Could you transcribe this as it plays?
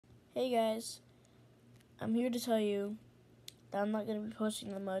Hey guys, I'm here to tell you that I'm not going to be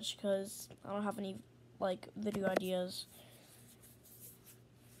posting that much because I don't have any, video ideas.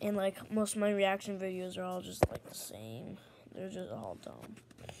 And, most of my reaction videos are all just, the same. They're just all dumb.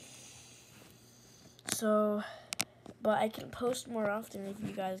 So, but I can post more often if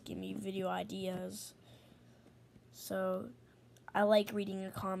you guys give me video ideas. So, I like reading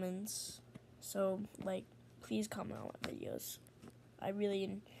your comments. So, please comment on my videos. I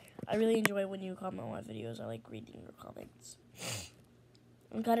really enjoy when you comment on my videos. I like reading your comments.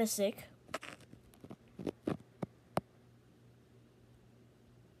 I'm kind of sick.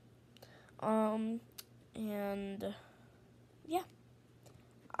 And yeah.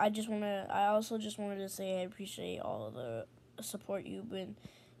 I also just wanted to say I appreciate all of the support you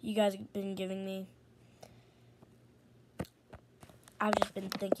guys have been giving me. I've just been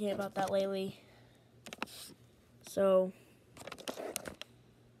thinking about that lately. So,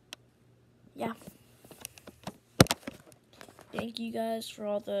 yeah. Thank you guys for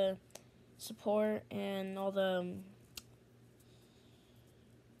all the support and all the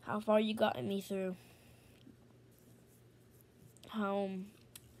how far you gotten me through.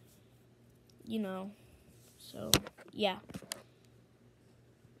 So, yeah.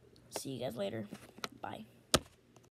 See you guys later. Bye.